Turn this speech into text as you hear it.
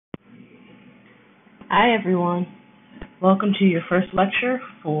Hi, everyone. Welcome to your first lecture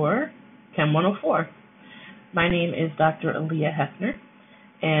for CHEM 104. My name is Dr. Aaliyah Hefner,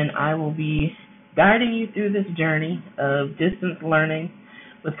 and I will be guiding you through this journey of distance learning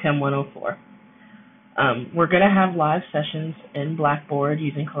with CHEM 104. We're going to have live sessions in Blackboard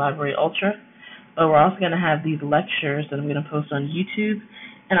using Collaborate Ultra, but we're also going to have these lectures that I'm going to post on YouTube,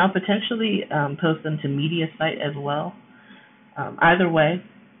 and I'll potentially post them to Mediasite as well. Either way,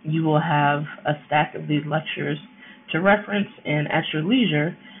 you will have a stack of these lectures to reference, and at your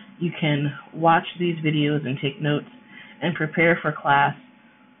leisure, you can watch these videos and take notes and prepare for class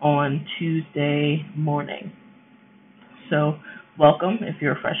on Tuesday morning. So, welcome if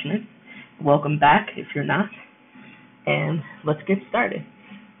you're a freshman. Welcome back if you're not. And let's get started.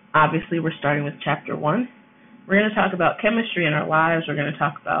 Obviously, we're starting with Chapter 1. We're going to talk about chemistry in our lives. We're going to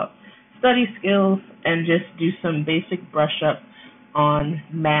talk about study skills and just do some basic brush up on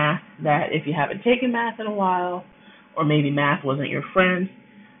math, that if you haven't taken math in a while, or maybe math wasn't your friend,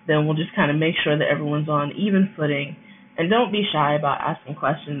 then we'll just kind of make sure that everyone's on even footing, and don't be shy about asking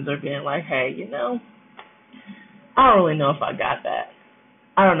questions or being like, hey, I don't really know if I got that.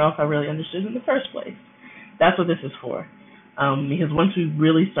 I don't know if I really understood in the first place. That's what this is for. Because once we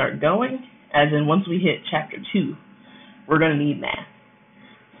really start going, as in once we hit Chapter 2, we're going to need math.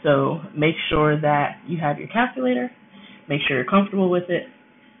 So make sure that you have your calculator. Make sure you're comfortable with it,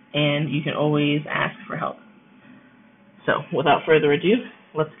 and you can always ask for help. So, without further ado,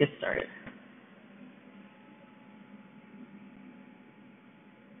 let's get started.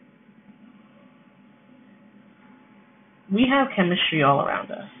 We have chemistry all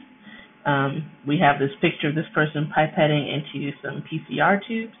around us. We have this picture of this person pipetting into some PCR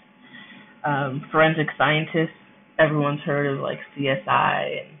tubes. Forensic scientists, everyone's heard of like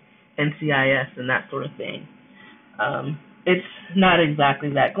CSI and NCIS and that sort of thing. It's not exactly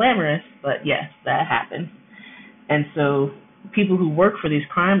that glamorous, but yes, that happens. And so people who work for these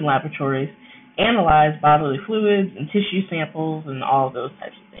crime laboratories analyze bodily fluids and tissue samples and all of those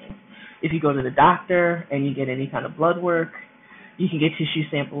types of things. If you go to the doctor and you get any kind of blood work, you can get tissue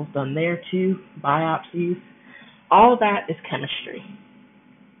samples done there too, biopsies. All of that is chemistry.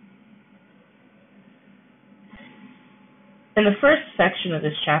 In the first section of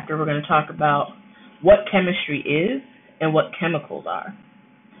this chapter, we're going to talk about what chemistry is and what chemicals are.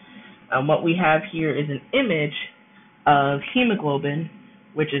 What we have here is an image of hemoglobin,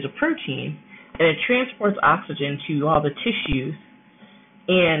 which is a protein, and it transports oxygen to all the tissues,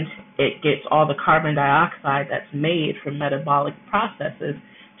 and it gets all the carbon dioxide that's made from metabolic processes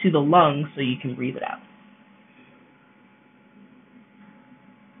to the lungs so you can breathe it out.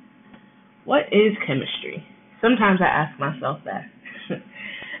 What is chemistry? Sometimes I ask myself that.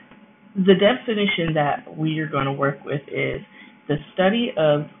 The definition that we are going to work with is the study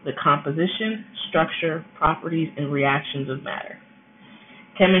of the composition, structure, properties, and reactions of matter.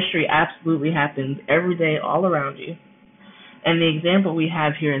 Chemistry absolutely happens every day all around you. And the example we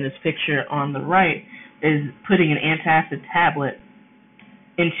have here in this picture on the right is putting an antacid tablet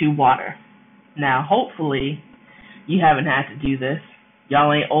into water. Now, hopefully, you haven't had to do this.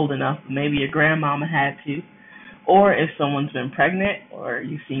 Y'all ain't old enough, but maybe your grandmama had to. Or if someone's been pregnant, or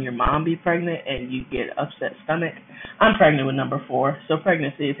you've seen your mom be pregnant and you get upset stomach. I'm pregnant with number 4, so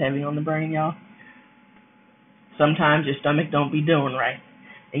pregnancy is heavy on the brain, y'all. Sometimes your stomach don't be doing right,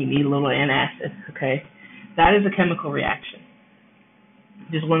 and you need a little antacid, okay? That is a chemical reaction.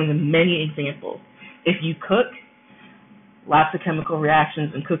 Just one of the many examples. If you cook, lots of chemical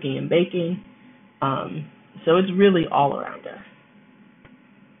reactions in cooking and baking, so it's really all around us.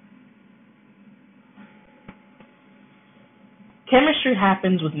 Chemistry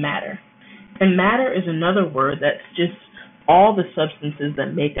happens with matter, and matter is another word that's just all the substances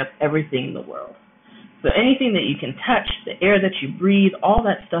that make up everything in the world. So anything that you can touch, the air that you breathe, all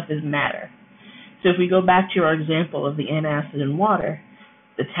that stuff is matter. So if we go back to our example of the antacid in water,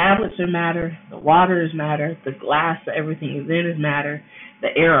 the tablets are matter, the water is matter, the glass that everything is in is matter, the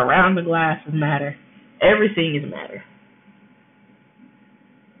air around the glass is matter, everything is matter.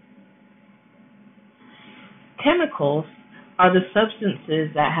 Chemicals are the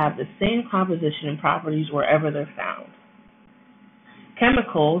substances that have the same composition and properties wherever they're found.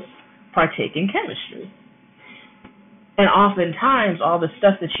 Chemicals partake in chemistry. And oftentimes, all the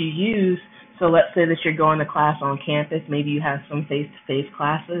stuff that you use, so let's say that you're going to class on campus, maybe you have some face-to-face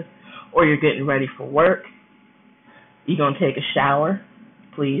classes, or you're getting ready for work, you're going to take a shower,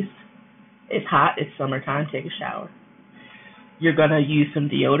 please. It's hot, it's summertime, take a shower. You're going to use some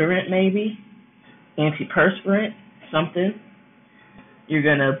deodorant maybe, antiperspirant, something. You're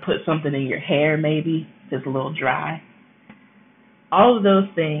going to put something in your hair maybe, if it's a little dry. All of those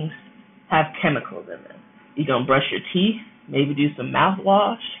things have chemicals in them. You're going to brush your teeth, maybe do some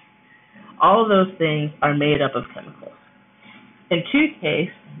mouthwash. All of those things are made up of chemicals. And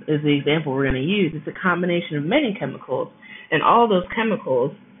toothpaste is the example we're going to use. It's a combination of many chemicals, and all of those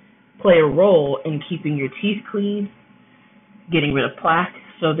chemicals play a role in keeping your teeth clean, getting rid of plaque.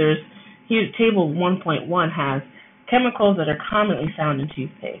 So there's here, table 1.1 has chemicals that are commonly found in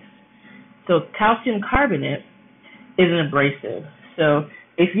toothpaste. So calcium carbonate is an abrasive. So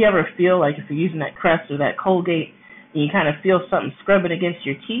if you ever feel like if you're using that Crest or that Colgate and you kind of feel something scrubbing against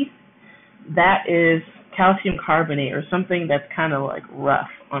your teeth, that is calcium carbonate or something that's kind of like rough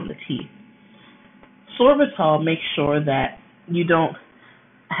on the teeth. Sorbitol makes sure that you don't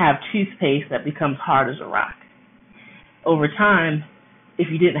have toothpaste that becomes hard as a rock. Over time, if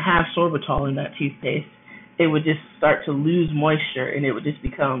you didn't have sorbitol in that toothpaste, it would just start to lose moisture and it would just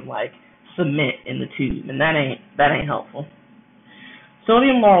become like cement in the tube, and that ain't helpful.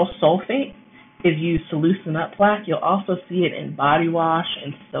 Sodium lauryl sulfate is used to loosen up plaque. You'll also see it in body wash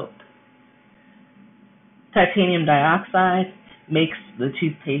and soap. Titanium dioxide makes the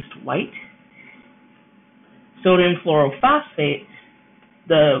toothpaste white. Sodium fluorophosphate,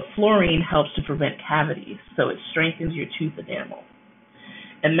 the fluorine helps to prevent cavities, so it strengthens your tooth enamel.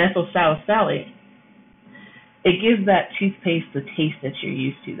 And methyl salicylate, it gives that toothpaste the taste that you're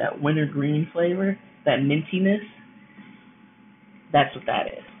used to, that wintergreen flavor, that mintiness. That's what that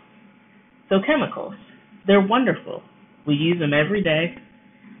is. So chemicals, they're wonderful. We use them every day.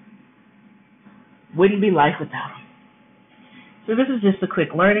 Wouldn't be life without them. So this is just a quick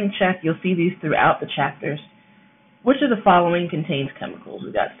learning check. You'll see these throughout the chapters. Which of the following contains chemicals?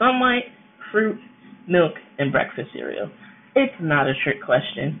 We've got sunlight, fruit, milk, and breakfast cereal. It's not a trick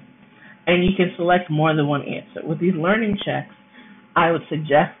question, and you can select more than one answer. With these learning checks, I would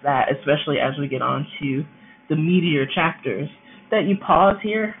suggest that, especially as we get on to the meatier chapters, that you pause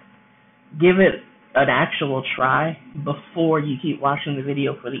here, give it an actual try before you keep watching the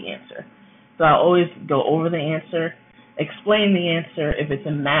video for the answer. So I'll always go over the answer, explain the answer. If it's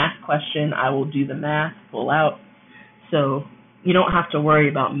a math question, I will do the math full out. So you don't have to worry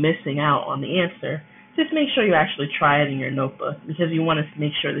about missing out on the answer. Just make sure you actually try it in your notebook because you want to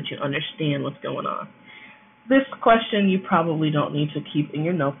make sure that you understand what's going on. This question you probably don't need to keep in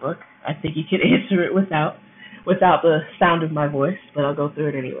your notebook. I think you can answer it without the sound of my voice, but I'll go through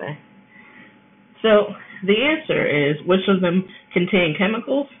it anyway. So the answer is, which of them contain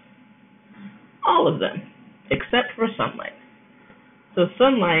chemicals? All of them, except for sunlight. So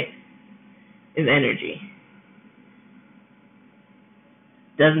sunlight is energy.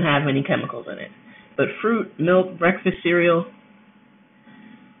 Doesn't have any chemicals in it. But fruit, milk, breakfast cereal,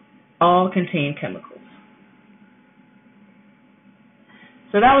 all contain chemicals.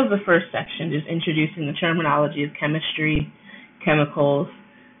 So that was the first section, just introducing the terminology of chemistry, chemicals,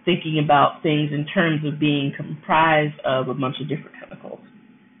 thinking about things in terms of being comprised of a bunch of different chemicals.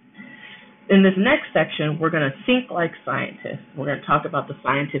 In this next section, we're going to think like scientists. We're going to talk about the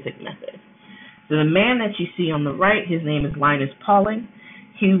scientific method. So the man that you see on the right, his name is Linus Pauling.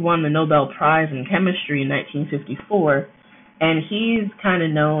 He won the Nobel Prize in Chemistry in 1954, and he's kind of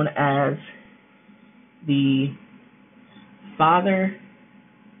known as the father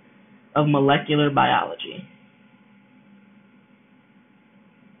of molecular biology.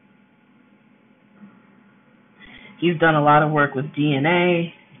 He's done a lot of work with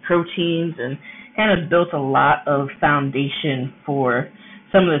DNA, proteins, and kind of built a lot of foundation for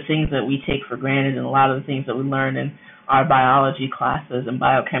some of the things that we take for granted and a lot of the things that we learn in our biology classes and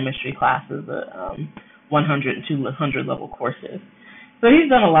biochemistry classes, 100 and 200 level courses. So he's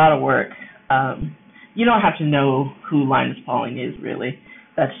done a lot of work. You don't have to know who Linus Pauling is, really.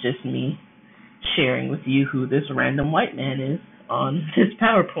 That's just me sharing with you who this random white man is on this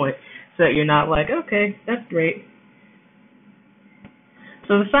PowerPoint so that you're not like, okay, that's great.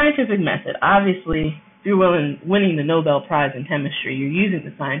 So the scientific method, obviously, if you're winning the Nobel Prize in Chemistry, you're using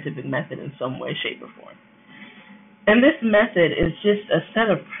the scientific method in some way, shape, or form. And this method is just a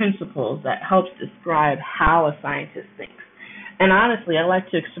set of principles that helps describe how a scientist thinks. And honestly, I like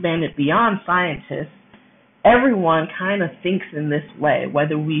to expand it beyond scientists. Everyone kind of thinks in this way,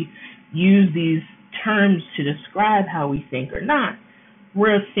 whether we use these terms to describe how we think or not,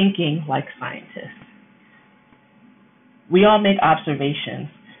 we're thinking like scientists. We all make observations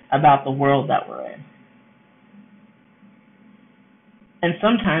about the world that we're in. And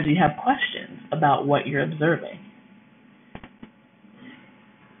sometimes you have questions about what you're observing.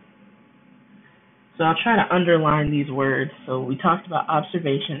 So I'll try to underline these words. So we talked about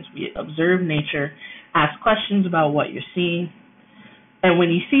observations. We observe nature, ask questions about what you're seeing. And when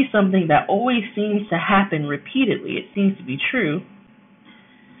you see something that always seems to happen repeatedly, it seems to be true,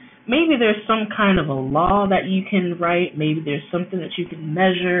 Maybe there's some kind of a law that you can write. Maybe there's something that you can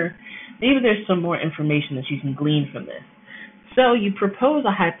measure. Maybe there's some more information that you can glean from this. So you propose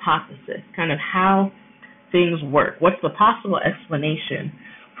a hypothesis, kind of how things work. What's the possible explanation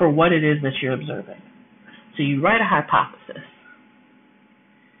for what it is that you're observing? So you write a hypothesis.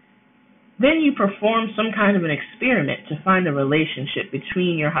 Then you perform some kind of an experiment to find a relationship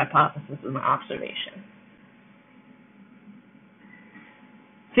between your hypothesis and the observation.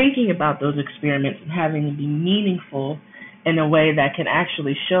 Thinking about those experiments and having them be meaningful in a way that can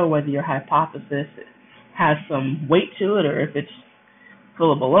actually show whether your hypothesis has some weight to it or if it's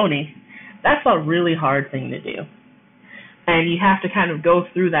full of baloney, that's a really hard thing to do. And you have to kind of go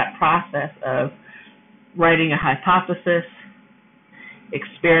through that process of writing a hypothesis,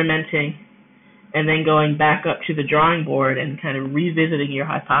 experimenting, and then going back up to the drawing board and kind of revisiting your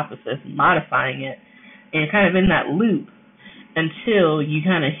hypothesis, modifying it, and you're kind of in that loop until you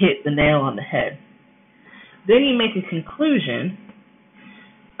kind of hit the nail on the head. Then you make a conclusion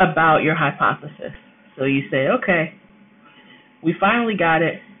about your hypothesis. So you say, okay, we finally got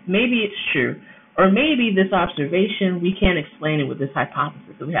it. Maybe it's true. Or maybe this observation, we can't explain it with this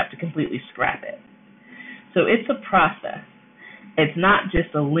hypothesis, so we have to completely scrap it. So it's a process. It's not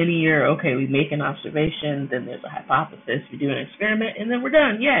just a linear, okay, we make an observation, then there's a hypothesis, we do an experiment, and then we're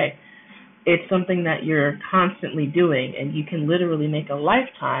done, yay. It's something that you're constantly doing, and you can literally make a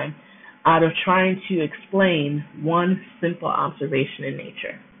lifetime out of trying to explain one simple observation in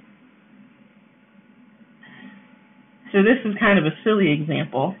nature. So this is kind of a silly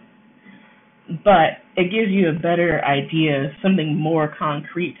example, but it gives you a better idea, something more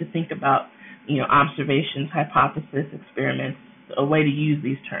concrete to think about, observations, hypothesis, experiments, a way to use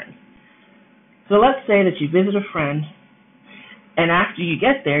these terms. So let's say that you visit a friend, and after you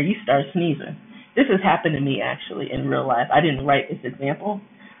get there, you start sneezing. This has happened to me, actually, in real life. I didn't write this example,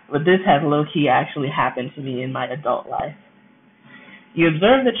 but this has low-key actually happened to me in my adult life. You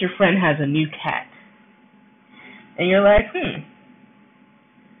observe that your friend has a new cat, and you're like,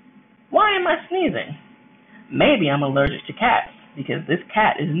 why am I sneezing? Maybe I'm allergic to cats, because this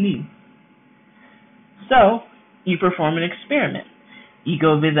cat is new. So, you perform an experiment. You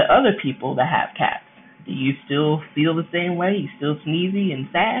go visit other people that have cats. Do you still feel the same way? You still sneezy and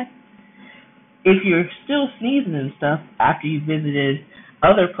sad? If you're still sneezing and stuff after you visited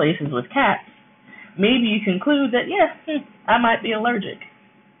other places with cats, maybe you conclude that, I might be allergic.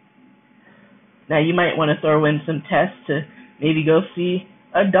 Now, you might want to throw in some tests to maybe go see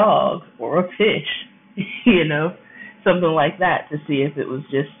a dog or a fish, something like that to see if it was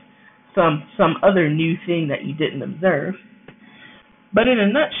just some other new thing that you didn't observe. But in a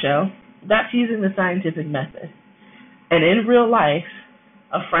nutshell, that's using the scientific method. And in real life,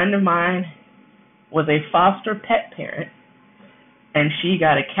 a friend of mine was a foster pet parent, and she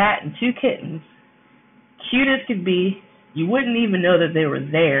got a cat and 2 kittens, cute as could be. You wouldn't even know that they were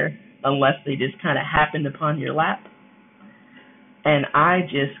there unless they just kind of happened upon your lap. And I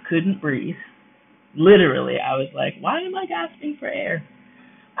just couldn't breathe. Literally, I was like, why am I gasping for air?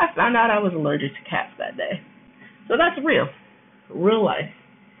 I found out I was allergic to cats that day. So that's real life.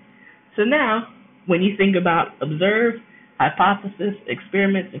 So now, when you think about observe, hypothesis,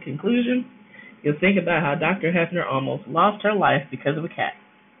 experiments, and conclusion, you'll think about how Dr. Hefner almost lost her life because of a cat.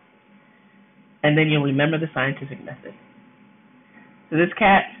 And then you'll remember the scientific method. So this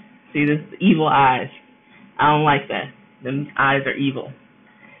cat, see this evil eyes. I don't like that. Them eyes are evil.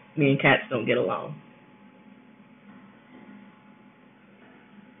 Me and cats don't get along.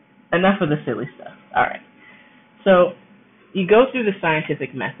 Enough of the silly stuff. All right. So you go through the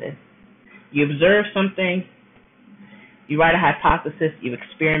scientific method. You observe something. You write a hypothesis. You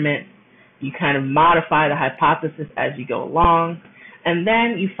experiment. You kind of modify the hypothesis as you go along. And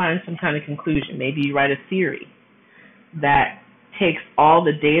then you find some kind of conclusion. Maybe you write a theory that takes all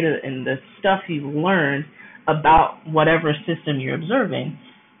the data and the stuff you've learned about whatever system you're observing.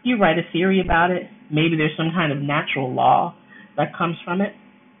 You write a theory about it. Maybe there's some kind of natural law that comes from it.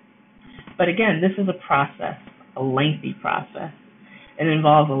 But again, this is a process, a lengthy process. It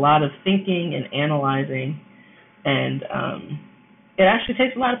involves a lot of thinking and analyzing, and it actually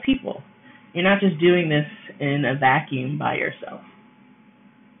takes a lot of people. You're not just doing this in a vacuum by yourself.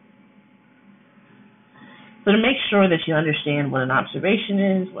 So to make sure that you understand what an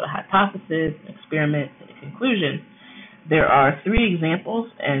observation is, what a hypothesis, an experiment, and a conclusion, there are 3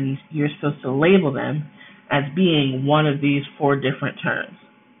 examples, and you're supposed to label them as being one of these 4 different terms.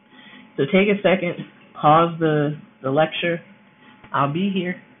 So take a second, pause the lecture. I'll be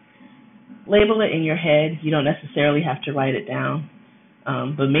here. Label it in your head. You don't necessarily have to write it down,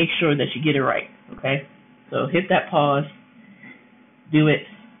 but make sure that you get it right, okay? So hit that pause, do it,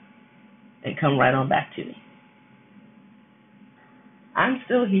 and come right on back to me. I'm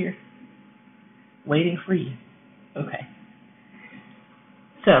still here, waiting for you. Okay.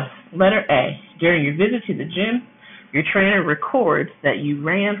 So, letter A. During your visit to the gym, your trainer records that you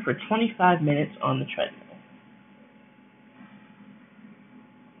ran for 25 minutes on the treadmill.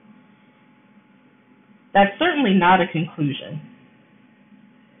 That's certainly not a conclusion.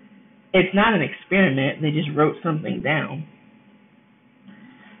 It's not an experiment. They just wrote something down.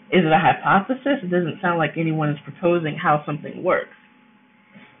 Is it a hypothesis? It doesn't sound like anyone is proposing how something works.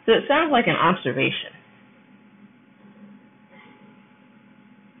 So it sounds like an observation.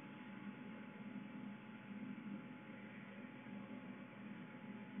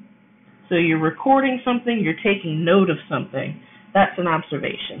 So you're recording something, you're taking note of something. That's an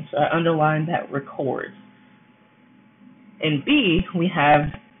observation. So I underline that records. In B, we have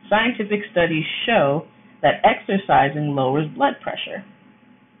scientific studies show that exercising lowers blood pressure.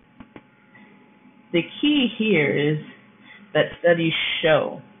 The key here is that studies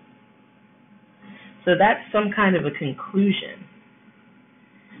show. So that's some kind of a conclusion.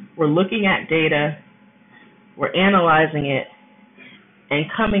 We're looking at data, we're analyzing it, and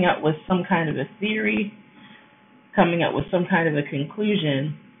coming up with some kind of a theory, coming up with some kind of a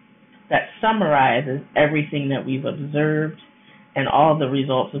conclusion that summarizes everything that we've observed and all the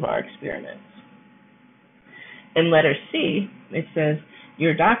results of our experiments. In letter C, it says,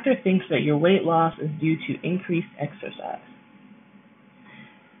 your doctor thinks that your weight loss is due to increased exercise.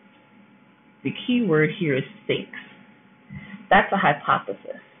 The key word here is thinks. That's a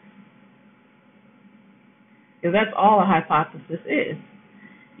hypothesis. Because that's all a hypothesis is.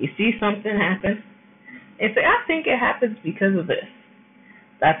 You see something happen, and say, I think it happens because of this.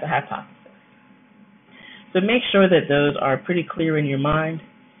 That's a hypothesis. So make sure that those are pretty clear in your mind.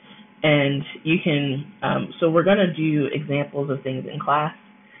 And you can, so we're going to do examples of things in class.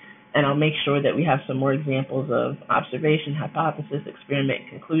 And I'll make sure that we have some more examples of observation, hypothesis, experiment,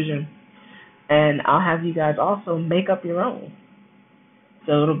 conclusion. And I'll have you guys also make up your own.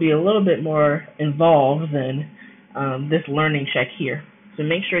 So it'll be a little bit more involved than this learning check here. So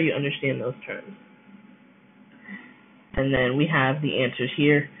make sure you understand those terms. And then we have the answers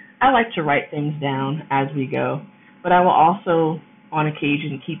here. I like to write things down as we go, but I will also, on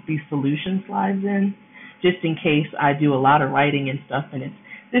occasion, keep these solution slides in, just in case I do a lot of writing and stuff, and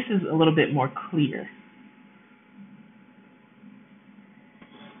this is a little bit more clear.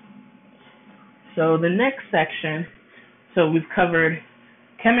 So the next section, so we've covered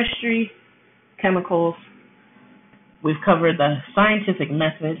chemistry, chemicals, we've covered the scientific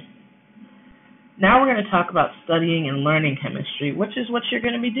method. Now we're going to talk about studying and learning chemistry, which is what you're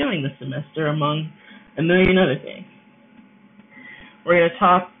going to be doing this semester among a million other things. We're going to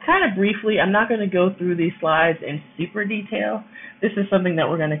talk kind of briefly. I'm not going to go through these slides in super detail. This is something that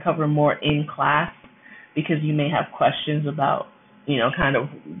we're going to cover more in class because you may have questions about, kind of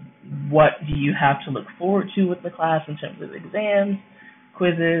what do you have to look forward to with the class in terms of exams,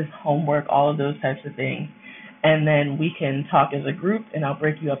 quizzes, homework, all of those types of things. And then we can talk as a group, and I'll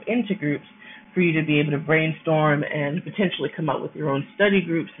break you up into groups for you to be able to brainstorm and potentially come up with your own study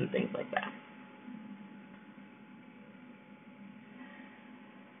groups and things like that.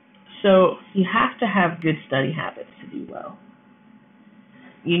 So you have to have good study habits to do well.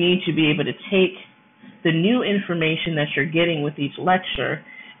 You need to be able to take the new information that you're getting with each lecture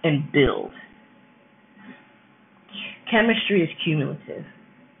and build. Chemistry is cumulative.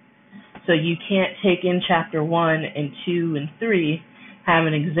 So you can't take in chapter 1 and 2 and 3, have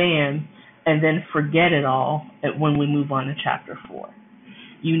an exam, and then forget it all when we move on to chapter 4.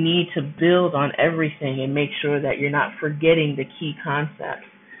 You need to build on everything and make sure that you're not forgetting the key concepts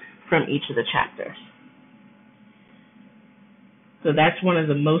from each of the chapters. So that's one of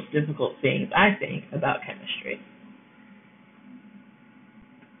the most difficult things, I think, about chemistry.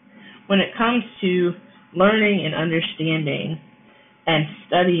 When it comes to learning and understanding and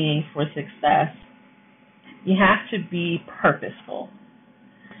studying for success, you have to be purposeful.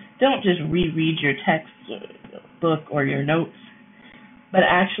 Don't just reread your textbook or your notes, but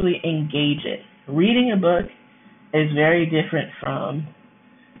actually engage it. Reading a book is very different from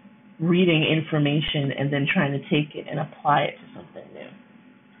reading information and then trying to take it and apply it to something new.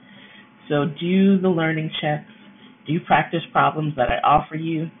 So do the learning checks, do practice problems that I offer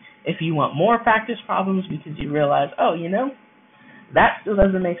you. If you want more practice problems because you realize, that still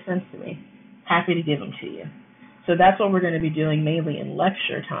doesn't make sense to me, happy to give them to you. So that's what we're going to be doing mainly in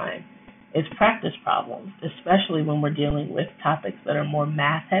lecture time, is practice problems, especially when we're dealing with topics that are more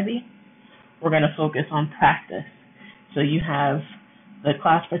math heavy. We're going to focus on practice. So you have the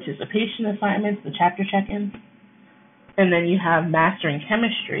class participation assignments, the chapter check-ins, and then you have mastering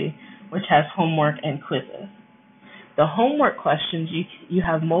chemistry, which has homework and quizzes. The homework questions, you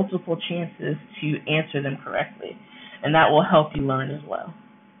have multiple chances to answer them correctly, and that will help you learn as well.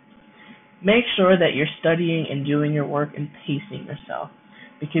 Make sure that you're studying and doing your work and pacing yourself,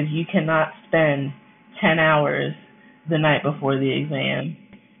 because you cannot spend 10 hours the night before the exam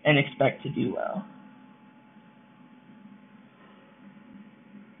and expect to do well.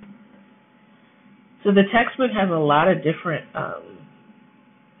 So the textbook has a lot of different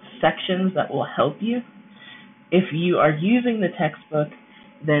sections that will help you. If you are using the textbook,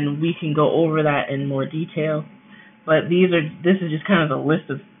 then we can go over that in more detail. But this is just kind of a list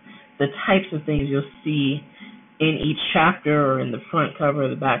of the types of things you'll see in each chapter, or in the front cover or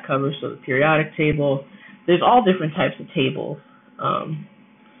the back cover. So the periodic table, there's all different types of tables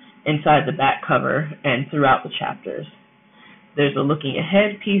inside the back cover and throughout the chapters. There's a looking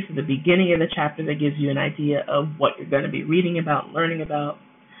ahead piece at the beginning of the chapter that gives you an idea of what you're going to be reading about and learning about.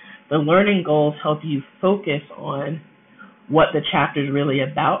 The learning goals help you focus on what the chapter is really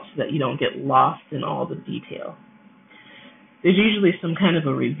about so that you don't get lost in all the detail. There's usually some kind of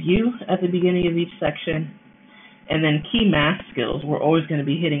a review at the beginning of each section. And then key math skills, we're always going to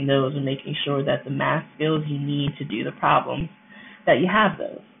be hitting those and making sure that the math skills you need to do the problems, that you have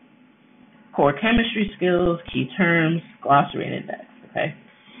those. Core chemistry skills, key terms, glossary, and index, okay?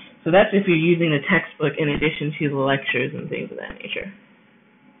 So that's if you're using the textbook in addition to the lectures and things of that nature.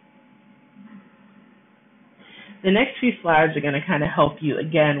 The next few slides are going to kind of help you,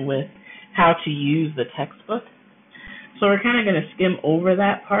 again, with how to use the textbook. So we're kind of going to skim over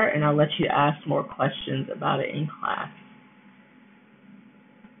that part, and I'll let you ask more questions about it in class.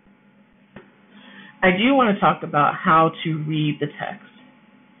 I do want to talk about how to read the text.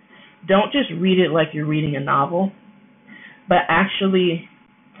 Don't just read it like you're reading a novel, but actually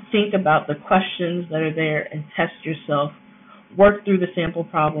think about the questions that are there and test yourself. Work through the sample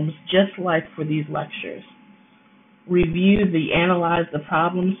problems just like for these lectures. Review the analyze the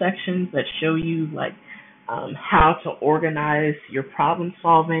problem sections that show you how to organize your problem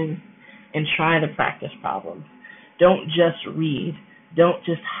solving, and try the practice problems. Don't just read, don't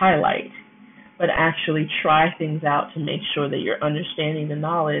just highlight, but actually try things out to make sure that you're understanding the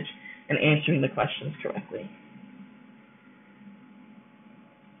knowledge and answering the questions correctly.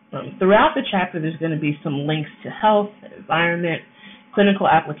 Throughout the chapter, there's going to be some links to health, environment, clinical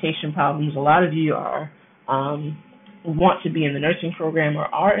application problems. A lot of you want to be in the nursing program or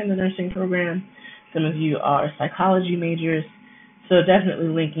are in the nursing program. Some of you are psychology majors, so definitely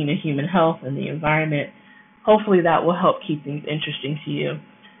linking to human health and the environment. Hopefully that will help keep things interesting to you.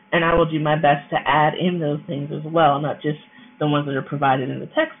 And I will do my best to add in those things as well, not just the ones that are provided in the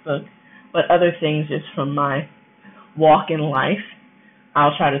textbook, but other things just from my walk in life.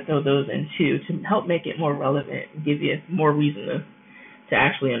 I'll try to throw those in too to help make it more relevant and give you more reason to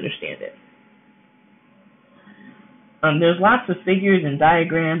actually understand it. There's lots of figures and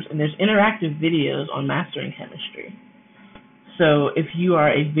diagrams, and there's interactive videos on mastering chemistry. So if you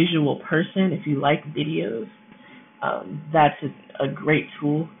are a visual person, if you like videos, that's a great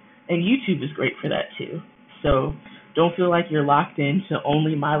tool. And YouTube is great for that too. So don't feel like you're locked into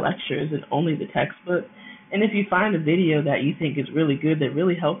only my lectures and only the textbook. And if you find a video that you think is really good, that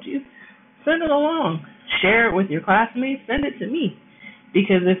really helped you, send it along. Share it with your classmates. Send it to me.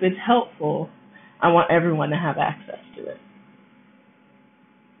 Because if it's helpful, I want everyone to have access to it.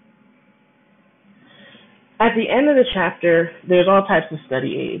 At the end of the chapter, there's all types of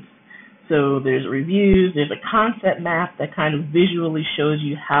study aids. So there's reviews, there's a concept map that kind of visually shows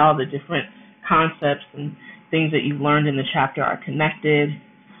you how the different concepts and things that you've learned in the chapter are connected,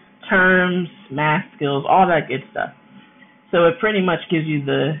 terms, math skills, all that good stuff. So it pretty much gives you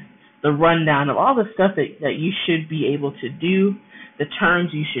the rundown of all the stuff that you should be able to do, the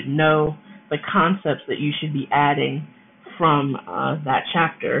terms you should know, the concepts that you should be adding from that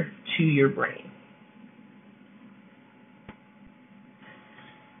chapter to your brain.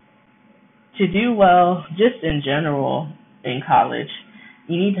 To do well, just in general in college,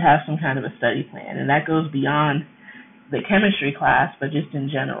 you need to have some kind of a study plan, and that goes beyond the chemistry class, but just in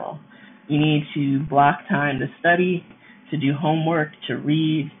general. You need to block time to study, to do homework, to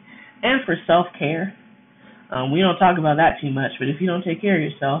read, and for self-care. We don't talk about that too much, but if you don't take care of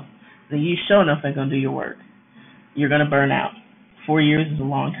yourself, then you sure enough ain't going to do your work. You're going to burn out. 4 years is a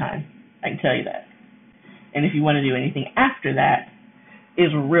long time. I can tell you that. And if you want to do anything after that,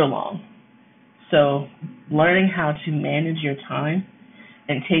 is real long. So learning how to manage your time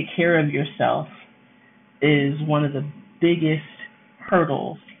and take care of yourself is one of the biggest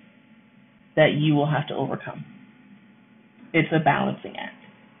hurdles that you will have to overcome. It's a balancing act.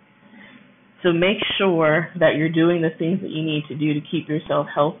 So make sure that you're doing the things that you need to do to keep yourself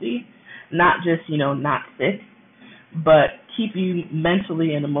healthy, not just, not sick, but keep you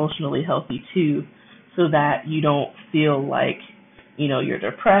mentally and emotionally healthy too, so that you don't feel like, you're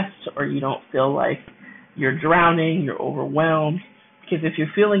depressed, or you don't feel like you're drowning, you're overwhelmed. Because if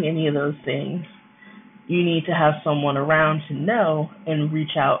you're feeling any of those things, you need to have someone around to know and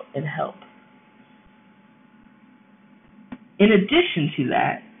reach out and help. In addition to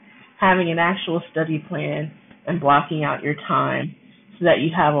that, having an actual study plan and blocking out your time so that you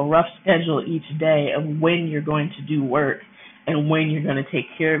have a rough schedule each day of when you're going to do work and when you're going to take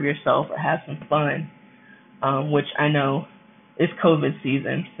care of yourself or have some fun, which I know is COVID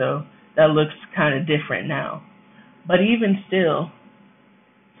season, so that looks kind of different now. But even still,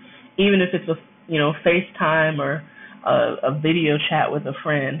 even if it's a FaceTime or a video chat with a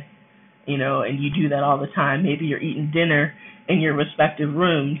friend, and you do that all the time. Maybe you're eating dinner in your respective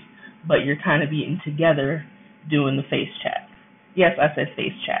rooms, but you're kind of eating together doing the face chat. Yes, I said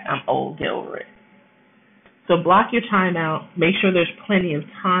face chat. I'm old. Get over it. So block your time out. Make sure there's plenty of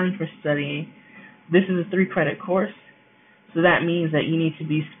time for studying. This is a 3-credit course, so that means that you need to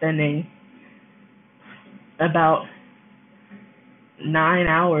be spending about 9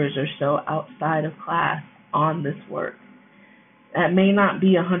 hours or so outside of class on this work. That may not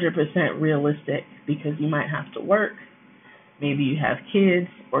be 100% realistic because you might have to work. Maybe you have kids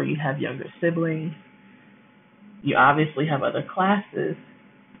or you have younger siblings. You obviously have other classes,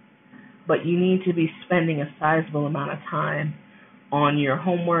 but you need to be spending a sizable amount of time on your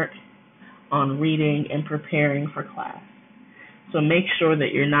homework, on reading and preparing for class. So make sure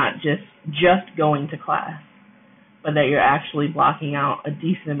that you're not just going to class, but that you're actually blocking out a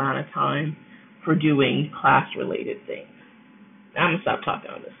decent amount of time for doing class-related things. I'm going to stop talking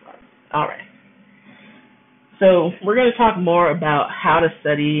on this slide. All right. So we're going to talk more about how to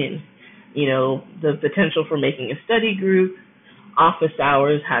study and, the potential for making a study group, office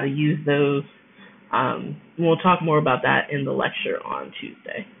hours, how to use those. We'll talk more about that in the lecture on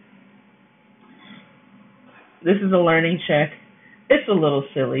Tuesday. This is a learning check. It's a little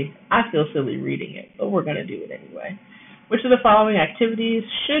silly. I feel silly reading it, but we're going to do it anyway. Which of the following activities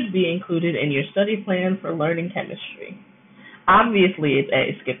should be included in your study plan for learning chemistry? Obviously, it's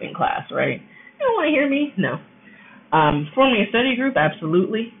A, skipping class, right? You don't want to hear me? No. Forming a study group,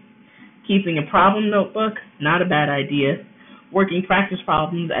 absolutely. Keeping a problem notebook, not a bad idea. Working practice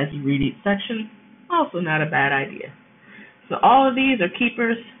problems as you read each section, also not a bad idea. So all of these are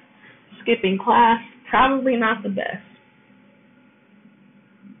keepers. Skipping class, probably not the best.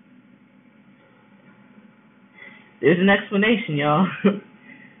 There's an explanation, y'all.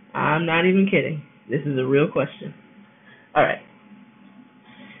 I'm not even kidding. This is a real question. All right.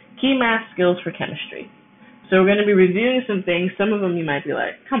 Key math skills for chemistry. So we're going to be reviewing some things. Some of them you might be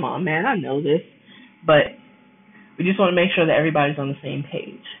like, come on, man, I know this. But we just want to make sure that everybody's on the same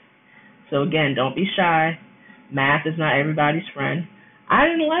page. So again, don't be shy. Math is not everybody's friend. I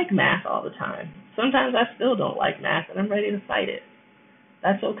didn't like math all the time. Sometimes I still don't like math, and I'm ready to fight it.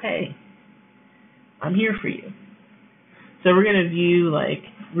 That's okay. I'm here for you. So we're going to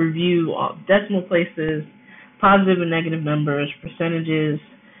review all decimal places, positive and negative numbers, percentages,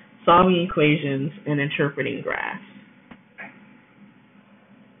 solving equations, and interpreting graphs.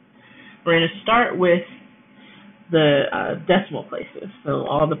 We're going to start with the decimal places, so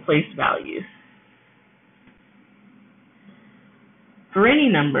all the place values. For any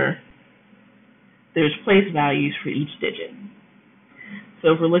number, there's place values for each digit.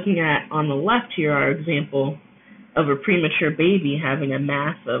 So if we're looking at, on the left here, our example of a premature baby having a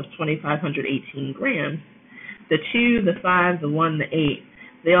mass of 2,518 grams, the 2, the 5, the 1, the 8,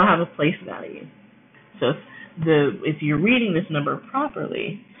 they all have a place value. So if you're reading this number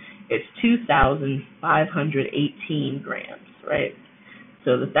properly, it's 2,518 grams, right?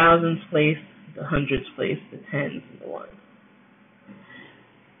 So the thousands place, the hundreds place, the tens, and the ones.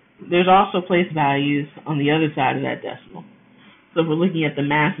 There's also place values on the other side of that decimal. So if we're looking at the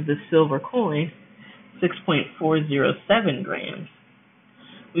mass of the silver coin, 6.407 grams.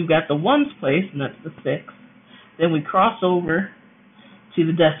 We've got the ones place, and that's the 6. Then we cross over to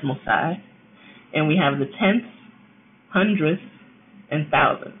the decimal side, and we have the tenths, hundredths, and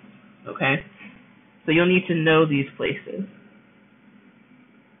thousandths, okay? So you'll need to know these places.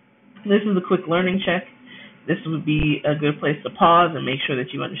 This is a quick learning check. This would be a good place to pause and make sure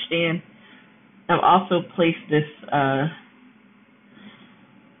that you understand. I've also placed this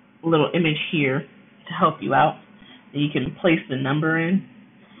little image here to help you out. You can place the number in.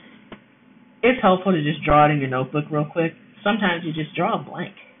 It's helpful to just draw it in your notebook real quick. Sometimes you just draw a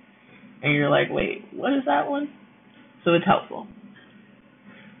blank, and you're like, wait, what is that one? So it's helpful.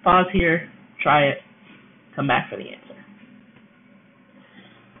 Pause here, try it, come back for the answer.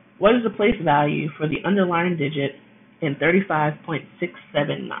 What is the place value for the underlying digit in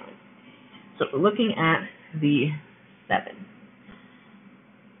 35.679? So we're looking at the 7.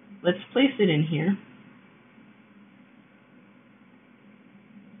 Let's place it in here.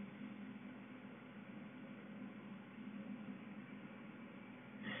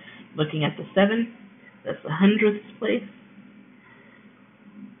 Looking at the 7, that's the hundredths place,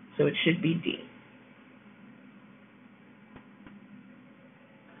 so it should be D.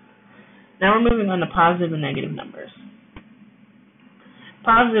 Now we're moving on to positive and negative numbers.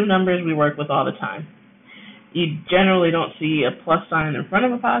 Positive numbers we work with all the time. You generally don't see a plus sign in front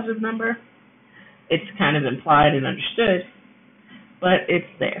of a positive number. It's kind of implied and understood, but it's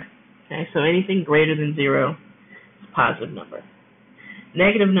there. Okay, so anything greater than 0 is a positive number.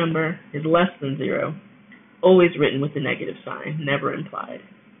 Negative number is less than 0, always written with the negative sign, never implied.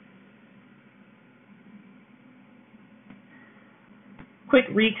 Quick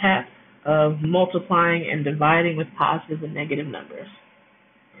recap of multiplying and dividing with positive and negative numbers.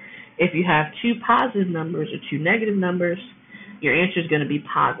 If you have two positive numbers or two negative numbers, your answer is going to be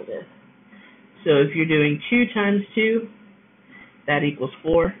positive. So if you're doing 2 times 2, that equals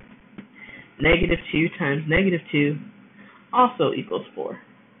 4. Negative 2 times negative 2 also equals 4.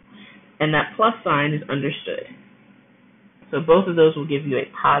 And that plus sign is understood. So both of those will give you a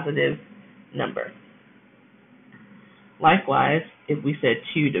positive number. Likewise, if we said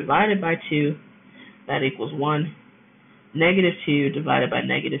 2 divided by 2, that equals 1. Negative 2 divided by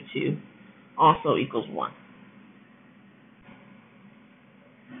negative 2 also equals 1.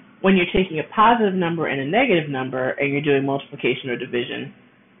 When you're taking a positive number and a negative number and you're doing multiplication or division,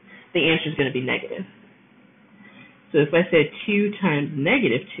 the answer is going to be negative. So if I said 2 times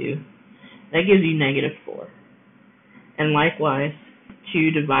negative 2, that gives you negative 4. And likewise,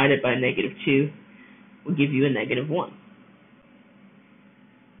 2 divided by negative 2 will give you a negative 1.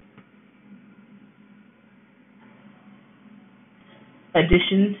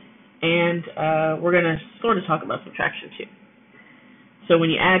 Addition, and we're going to sort of talk about subtraction too. So when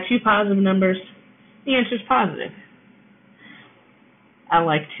you add two positive numbers, the answer is positive. I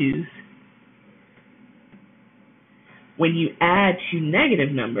like 2's. When you add two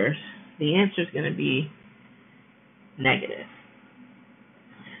negative numbers, the answer is going to be negative.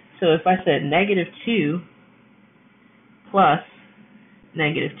 So if I said negative 2 plus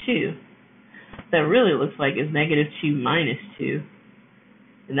negative 2, that really looks like is negative 2 minus 2,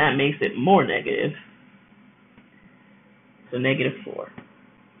 and that makes it more negative. So negative 4.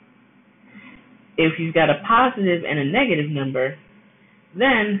 If you've got a positive and a negative number,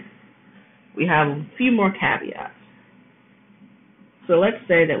 then we have a few more caveats. So let's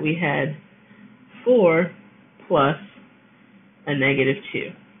say that we had 4 plus a negative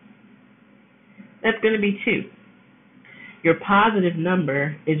 2. That's going to be 2. Your positive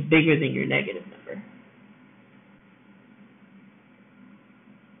number is bigger than your negative number.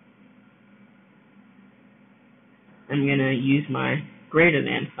 I'm going to use my greater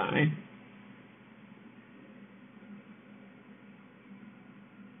than sign.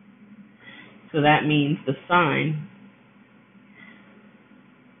 So that means the sign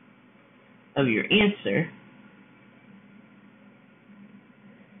of your answer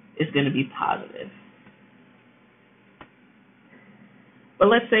is going to be positive. But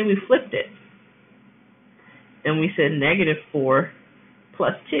let's say we flipped it and we said negative 4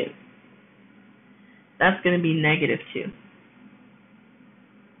 plus 2. That's going to be negative 2.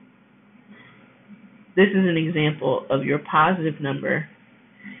 This is an example of your positive number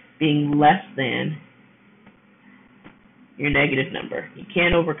being less than your negative number. You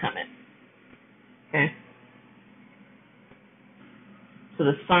can't overcome it. Okay? So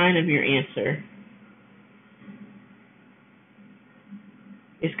the sign of your answer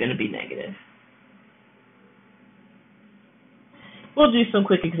is going to be negative. We'll do some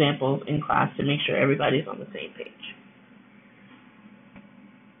quick examples in class to make sure everybody's on the same page.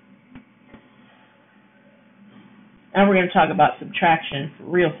 Now we're going to talk about subtraction for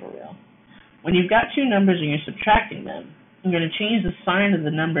real. When you've got two numbers and you're subtracting them, you're going to change the sign of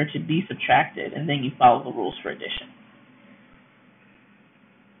the number to be subtracted, and then you follow the rules for addition.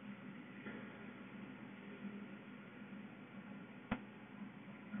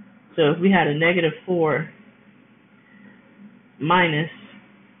 So if we had a negative 4 minus,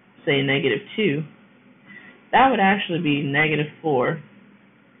 say, negative 2, that would actually be negative 4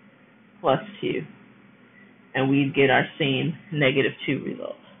 plus 2, and we'd get our same negative 2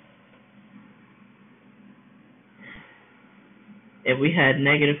 result. If we had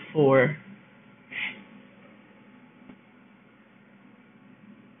negative 4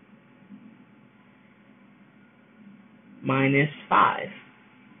 minus 5,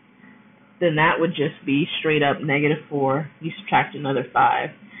 then that would just be straight up -4. You subtract another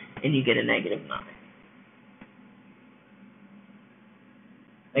 5, and you get a -9.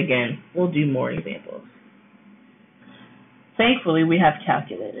 Again, we'll do more examples. Thankfully, we have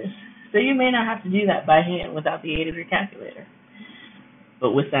calculators, so you may not have to do that by hand without the aid of your calculator.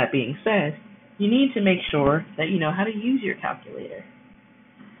 But with that being said, you need to make sure that you know how to use your calculator.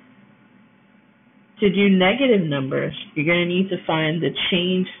 To do negative numbers, you're going to need to find the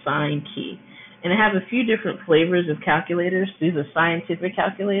change sign key. And I have a few different flavors of calculators. These are scientific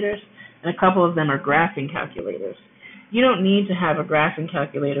calculators, and a couple of them are graphing calculators. You don't need to have a graphing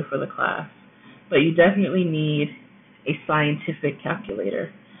calculator for the class, but you definitely need a scientific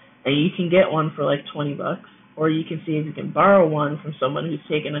calculator. And you can get one for like $20, or you can see if you can borrow one from someone who's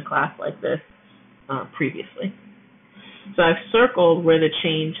taken a class like this previously. So I've circled where the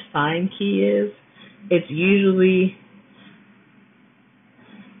change sign key is. It's usually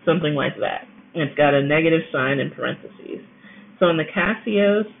something like that. And it's got a negative sign in parentheses. So on the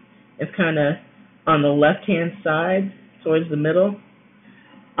Casios, it's kind of on the left-hand side towards the middle.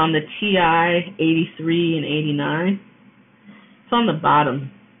 On the TI 83 and 89, it's on the bottom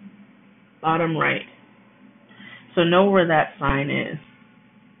right. So know where that sign is.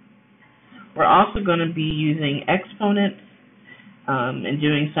 We're also going to be using exponents and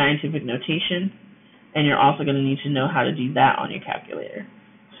doing scientific notation, and you're also going to need to know how to do that on your calculator.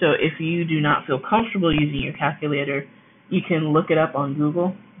 So if you do not feel comfortable using your calculator, you can look it up on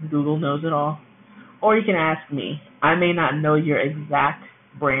Google. Google knows it all. Or you can ask me. I may not know your exact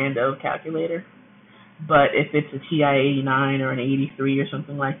brand of calculator, but if it's a TI 89 or an 83 or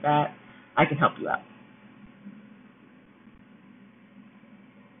something like that, I can help you out.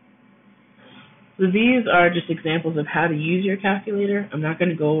 So these are just examples of how to use your calculator. I'm not going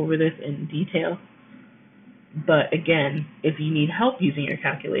to go over this in detail, but again, if you need help using your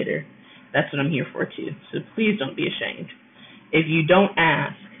calculator, that's what I'm here for too. So please don't be ashamed. If you don't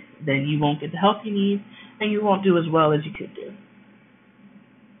ask, then you won't get the help you need, and you won't do as well as you could do.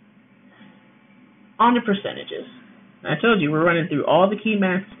 On to percentages. I told you we're running through all the key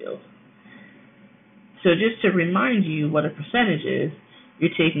math skills. So just to remind you what a percentage is,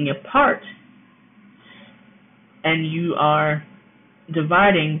 you're taking a part and you are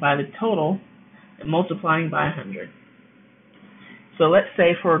dividing by the total and multiplying by 100. So let's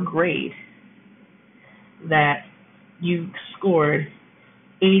say for a grade that you scored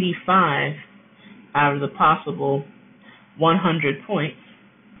 85 out of the possible 100 points,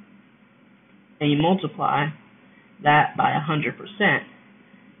 and you multiply that by 100%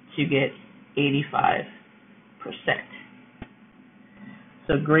 to get 85%.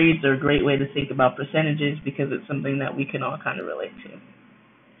 So grades are a great way to think about percentages because it's something that we can all kind of relate to.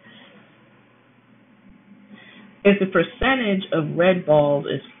 If the percentage of red balls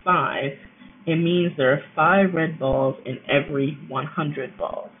is 5, it means there are 5 red balls in every 100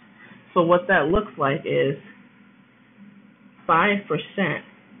 balls. So what that looks like is 5%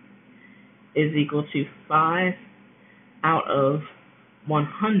 is equal to 5 out of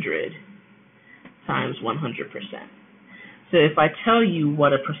 100 times 100%. So if I tell you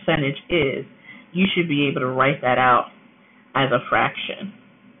what a percentage is, you should be able to write that out as a fraction.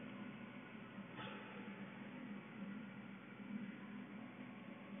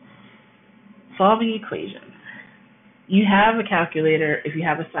 Solving equations. You have a calculator. If you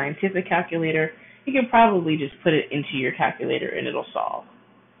have a scientific calculator, you can probably just put it into your calculator and it'll solve.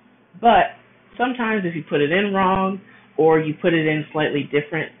 But sometimes if you put it in wrong or you put it in slightly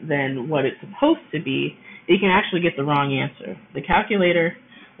different than what it's supposed to be, you can actually get the wrong answer. The calculator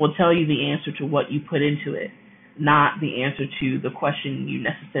will tell you the answer to what you put into it, not the answer to the question you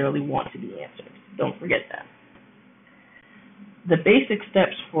necessarily want to be answered. Don't forget that. The basic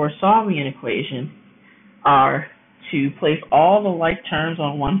steps for solving an equation are to place all the like terms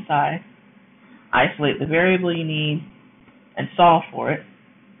on one side, isolate the variable you need, and solve for it,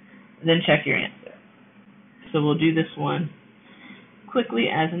 then check your answer. So we'll do this one quickly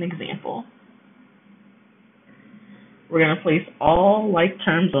as an example. We're going to place all like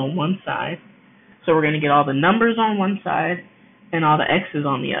terms on one side. So we're going to get all the numbers on one side and all the x's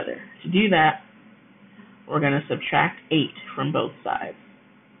on the other. To do that, we're going to subtract 8 from both sides.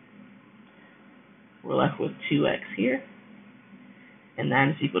 We're left with 2x here, and that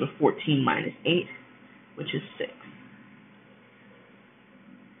is equal to 14 minus 8, which is 6.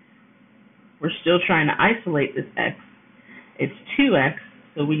 We're still trying to isolate this x. It's 2x,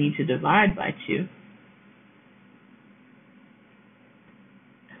 so we need to divide by 2.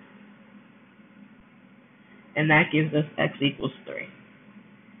 And that gives us x equals 3.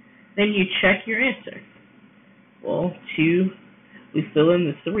 Then you check your answer. Well, 2 We fill in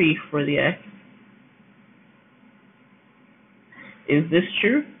the 3 for the x. Is this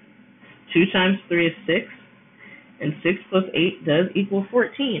true? 2 times 3 is 6, and 6 plus 8 does equal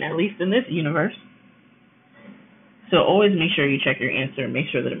 14, at least in this universe. So always make sure you check your answer and make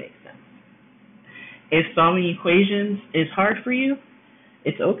sure that it makes sense. If solving equations is hard for you,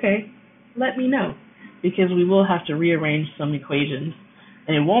 it's okay. Let me know, because we will have to rearrange some equations.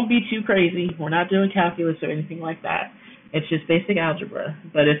 And it won't be too crazy. We're not doing calculus or anything like that. It's just basic algebra.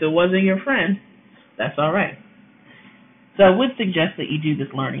 But if it wasn't your friend, that's all right. So I would suggest that you do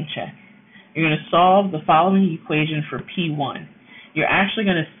this learning check. You're going to solve the following equation for P1. You're actually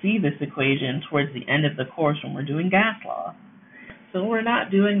going to see this equation towards the end of the course when we're doing gas law. So we're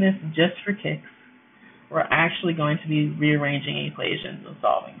not doing this just for kicks. We're actually going to be rearranging equations and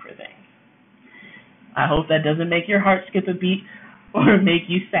solving for things. I hope that doesn't make your heart skip a beat or make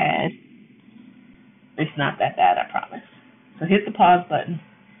you sad. It's not that bad, I promise. So hit the pause button.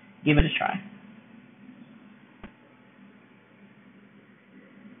 Give it a try.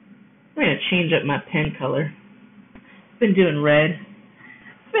 I'm going to change up my pen color. I've been doing red.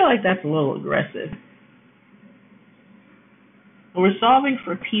 I feel like that's a little aggressive. We're solving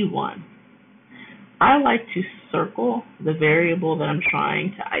for P1. I like to circle the variable that I'm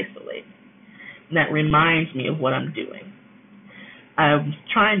trying to isolate. And that reminds me of what I'm doing. I'm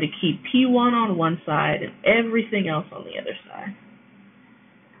trying to keep P1 on one side and everything else on the other side.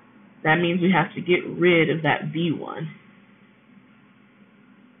 That means we have to get rid of that V1.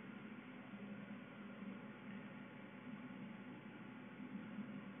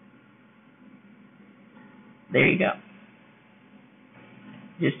 There you go.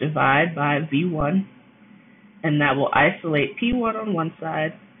 Just divide by V1, and that will isolate P1 on one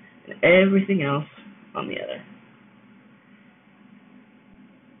side and everything else on the other.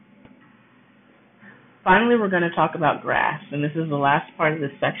 Finally, we're going to talk about graphs, and this is the last part of this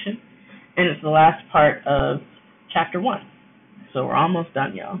section, and it's the last part of Chapter 1. So we're almost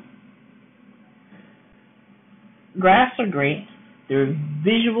done, y'all. Graphs are great. They're a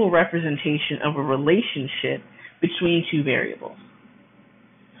visual representation of a relationship between two variables.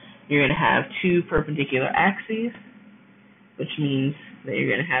 You're going to have two perpendicular axes, which means that you're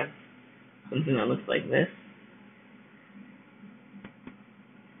going to have something that looks like this.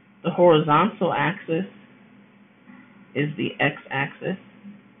 The horizontal axis is the x-axis.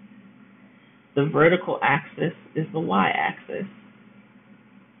 The vertical axis is the y-axis.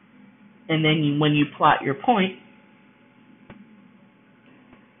 And then when you plot your point,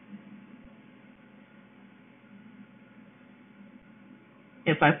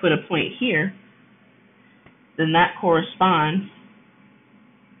 if I put a point here, then that corresponds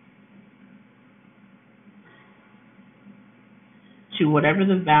to whatever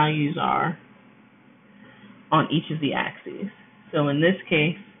the values are on each of the axes. So in this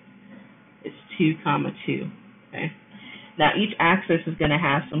case, it's 2, 2. Okay. Now each axis is going to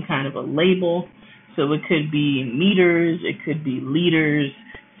have some kind of a label. So it could be meters, it could be liters.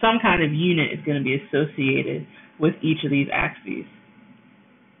 Some kind of unit is going to be associated with each of these axes.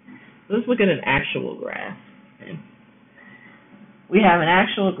 Let's look at an actual graph. Okay. We have an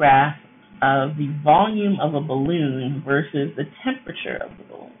actual graph of the volume of a balloon versus the temperature of the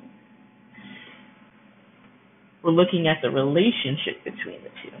balloon. We're looking at the relationship between the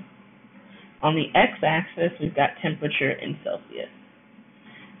two. On the x-axis, we've got temperature in Celsius.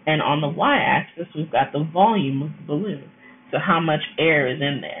 And on the y-axis, we've got the volume of the balloon. So how much air is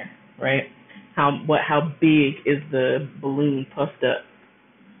in there, right? How big is the balloon puffed up?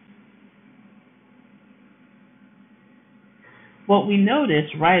 What we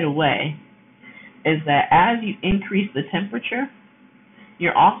notice right away is that as you increase the temperature,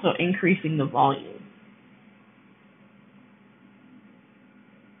 you're also increasing the volume.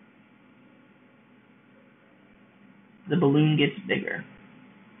 The balloon gets bigger.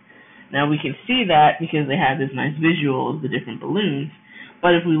 Now we can see that because they have this nice visual of the different balloons,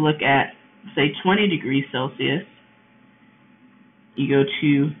 but if we look at, say, 20 degrees Celsius, you go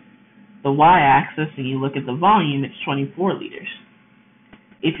to the y-axis and you look at the volume, it's 24 liters.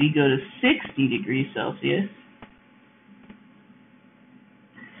 If you go to 60 degrees Celsius,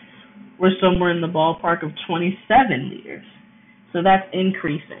 we're somewhere in the ballpark of 27 liters. So that's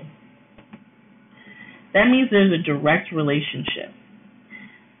increasing. That means there's a direct relationship.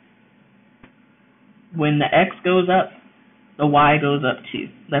 When the x goes up, the y goes up too.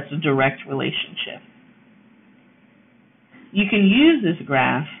 That's a direct relationship. You can use this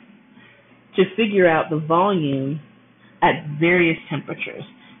graph to figure out the volume at various temperatures.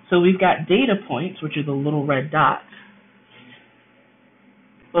 So we've got data points, which are the little red dots.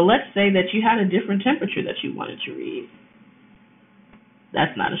 But let's say that you had a different temperature that you wanted to read.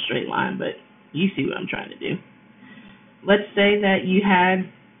 That's not a straight line, but you see what I'm trying to do. Let's say that you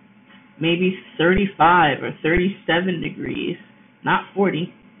had maybe 35 or 37 degrees, not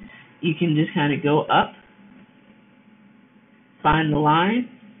 40. You can just kind of go up, find the line,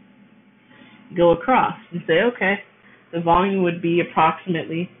 go across, and say, okay, the volume would be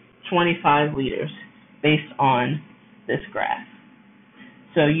approximately 25 liters based on this graph.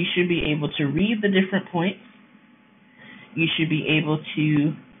 So you should be able to read the different points. You should be able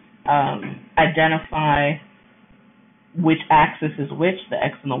to identify which axis is which, the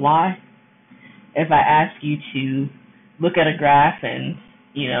X and the Y. If I ask you to look at a graph and,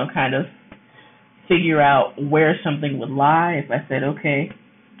 kind of figure out where something would lie, if I said, okay,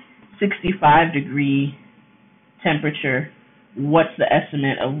 65-degree temperature, what's the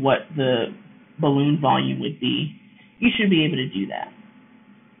estimate of what the balloon volume would be? You should be able to do that.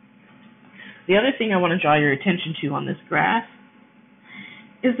 The other thing I want to draw your attention to on this graph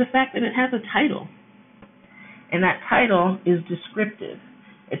is the fact that it has a title. And that title is descriptive.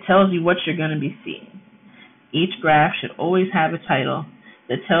 It tells you what you're going to be seeing. Each graph should always have a title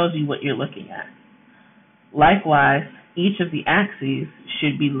that tells you what you're looking at. Likewise, each of the axes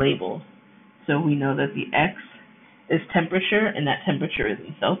should be labeled. So we know that the X is temperature, and that temperature is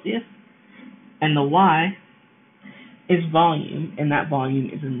in Celsius. And the Y is volume, and that volume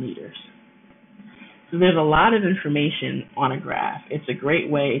is in liters. So there's a lot of information on a graph. It's a great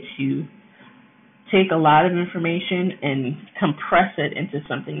way to take a lot of information and compress it into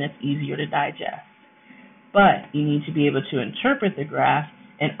something that's easier to digest. But you need to be able to interpret the graph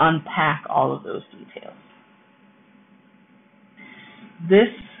and unpack all of those details. This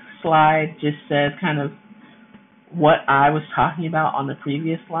slide just says kind of what I was talking about on the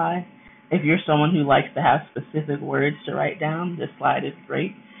previous slide. If you're someone who likes to have specific words to write down, this slide is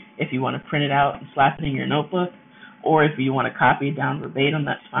great. If you want to print it out and slap it in your notebook, or if you want to copy it down verbatim,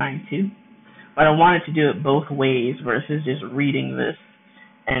 that's fine too. But I wanted to do it both ways versus just reading this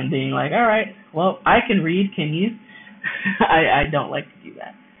and being like, all right, well, I can read, can you? I don't like to do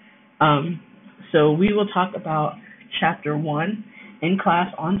that. So we will talk about Chapter 1 in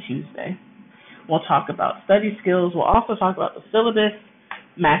class on Tuesday. We'll talk about study skills. We'll also talk about the syllabus,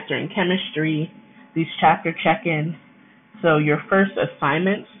 mastering chemistry, these chapter check-ins. So your first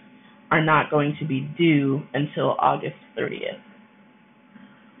assignments are not going to be due until August 30th.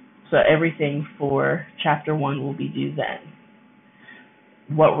 So everything for Chapter 1 will be due then.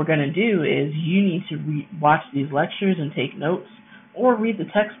 What we're going to do is you need to watch these lectures and take notes, or read the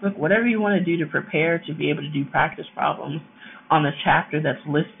textbook, whatever you want to do to prepare to be able to do practice problems on the chapter that's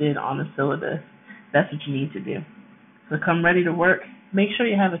listed on the syllabus. That's what you need to do. So come ready to work. Make sure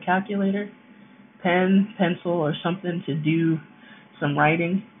you have a calculator, pen, pencil, or something to do some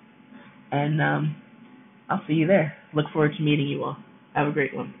writing. And I'll see you there. Look forward to meeting you all. Have a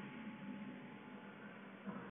great one.